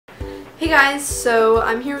guys, so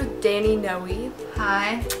I'm here with Dani Noe.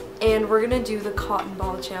 Hi. And we're gonna do the cotton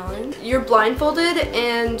ball challenge. You're blindfolded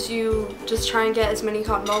and you just try and get as many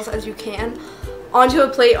cotton balls as you can onto a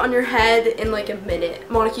plate on your head in like a minute.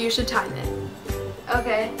 Monica, you should time it.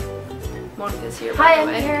 Okay. Monica's here. Hi,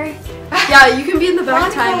 by the I'm way. here. Yeah, you can be in the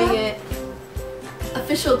back Monica. timing it.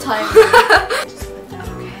 Official time. Okay.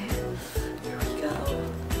 Here we go.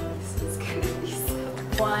 This is gonna be so.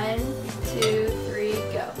 1, 2, 3,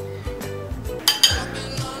 go.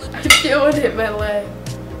 I feel it hit my leg.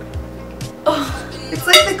 Oh, it's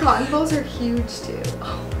like the cotton balls are huge too.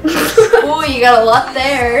 Oh, you got a lot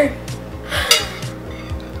there.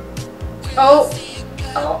 Oh.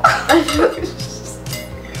 Oh.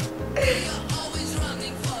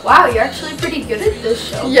 Wow, you're actually pretty good at this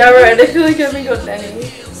show. Yeah, right. I feel like I'm gonna go Dani.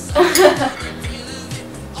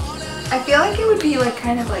 I feel like it would be like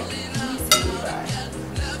kind of like easy, but...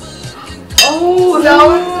 Oh,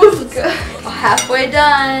 that was good. Halfway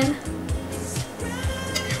done.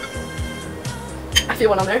 I feel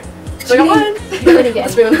one on there. So I got one. Do it again.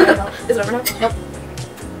 Is it over now? Nope.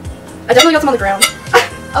 I definitely got some on the ground.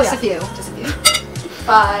 Oh, just a few. Just a few.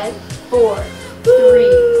 5, 4,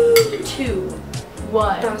 3, 2,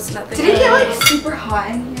 1. That was nothing. Did it get like super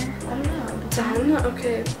hot in here? I don't know. Done?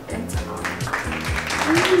 Okay. It's hot.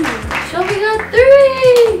 Shelby got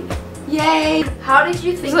 3! Yay! How did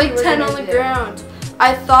you think There's like you were 10 gonna on the do? ground.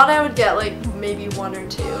 I thought I would get like maybe 1 or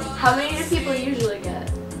 2. How many do people usually get?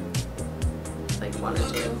 Like 1 or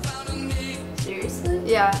 2. Seriously?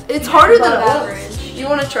 Yeah. It's harder than Above it average. looks. You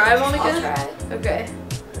want to try, Monica? I'll try. Okay.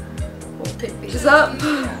 We'll pick these up.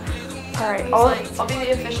 Alright, I'll be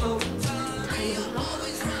the official.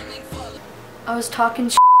 I was talking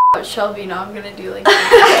about Shelby, now I'm gonna do like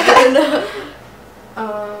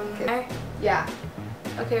Okay. Yeah.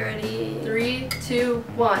 Okay, ready? 3, 2,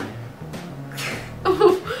 1.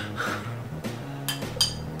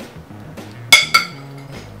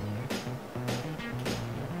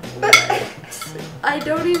 I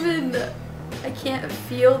don't even, I can't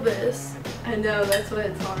feel this. I know, that's why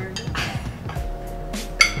it's hard.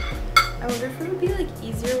 I wonder if it would be like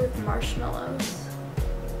easier with marshmallows.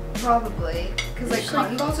 Probably. Because like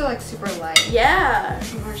cotton balls are like super light. Yeah.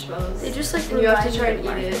 Marshmallows. They just like And you have to remind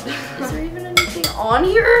try me and of eat it. marshmallows. Is there even anything on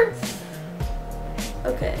here?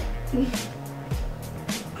 Okay.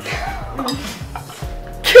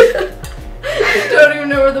 I don't even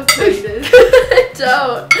know where the plate is. I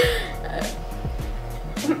don't.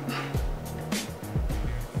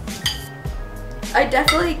 I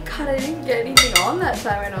definitely I didn't get anything on that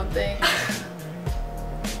time, I don't think.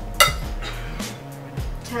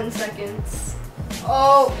 10 seconds.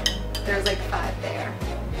 Oh! There's like 5 there.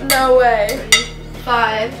 No way.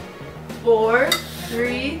 5, 4,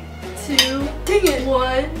 3, 2, Dang it.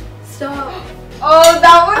 1, stop. Oh,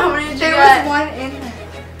 that one. How many did you there get? was 1 in there.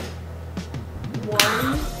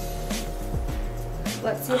 1.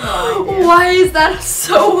 Let's see how I do. Why is that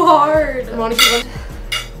so hard? Monica,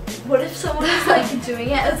 What if someone was like doing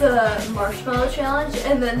it as a marshmallow challenge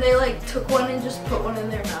and then they like took one and just put one in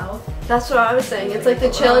their mouth? that's what I was saying. It's like the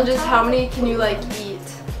challenge is how many can you like eat?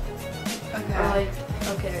 Okay. Or like,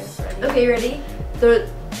 okay, ready? Okay, ready? The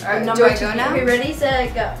Alright, number do I go now? two. Okay, ready,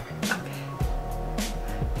 set, go.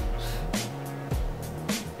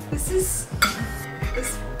 This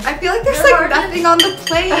I feel like there's They're like hard to- nothing on the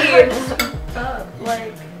plate.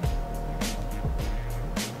 Like,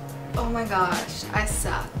 Oh my gosh, I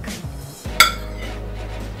suck.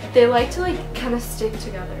 They like to like kind of stick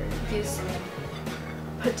together. These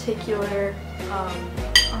particular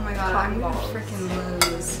Oh my god, cotton I'm gonna balls.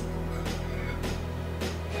 freaking lose.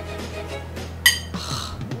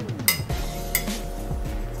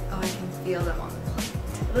 Oh, I can feel them on the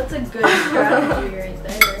plate. that's a good strategy right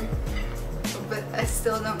there. But I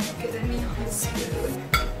still don't get any on the spoon.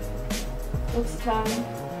 What's the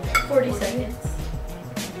time? 40 seconds.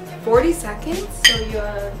 40 seconds? So you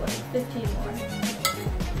have like 15 more.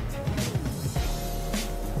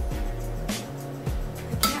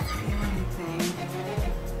 I can't feel anything.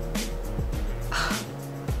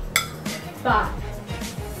 5,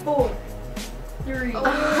 4, 3,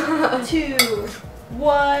 Oh. 2,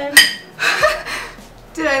 1.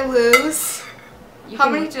 Did I lose? You How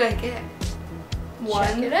can many did I get? check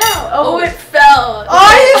 1. it out. Oh, it fell.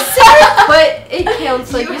 Oh, you said But it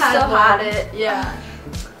counts like You you, had still one. had it. Yeah.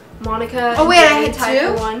 Monica. Oh, and wait, I Dani had tied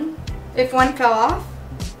for 2? 1. if one fell off?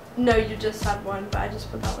 No, you just had 1, but I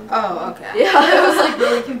just put that one. Oh, okay. Yeah, I was like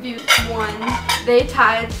really confused. 1. They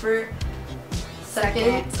tied for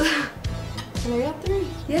second. And I got 3.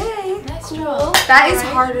 Yay. Nice Cool. job. That is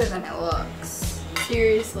Alright. harder than it looks.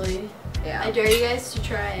 Seriously. Yeah. I dare you guys to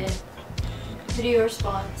try it. Video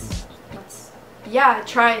response. Let's yeah,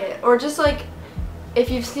 try it. Or just like, if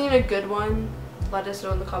you've seen a good one, let us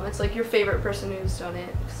know in the comments, like your favorite person who's done it,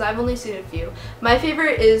 because I've only seen a few. My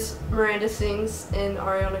favorite is Miranda Sings and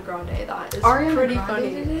Ariana Grande. That is Ariana pretty Grande funny.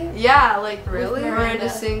 did it? Yeah, like Really? Miranda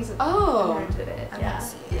Sings and Oh. Miranda did it. I Yeah. wanna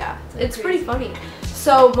see it. Yeah, it's pretty funny.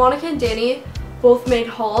 So Monica and Dani both made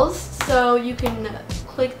hauls, so you can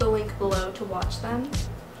click the link below to watch them.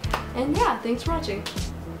 And yeah, thanks for watching.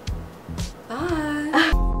 Bye.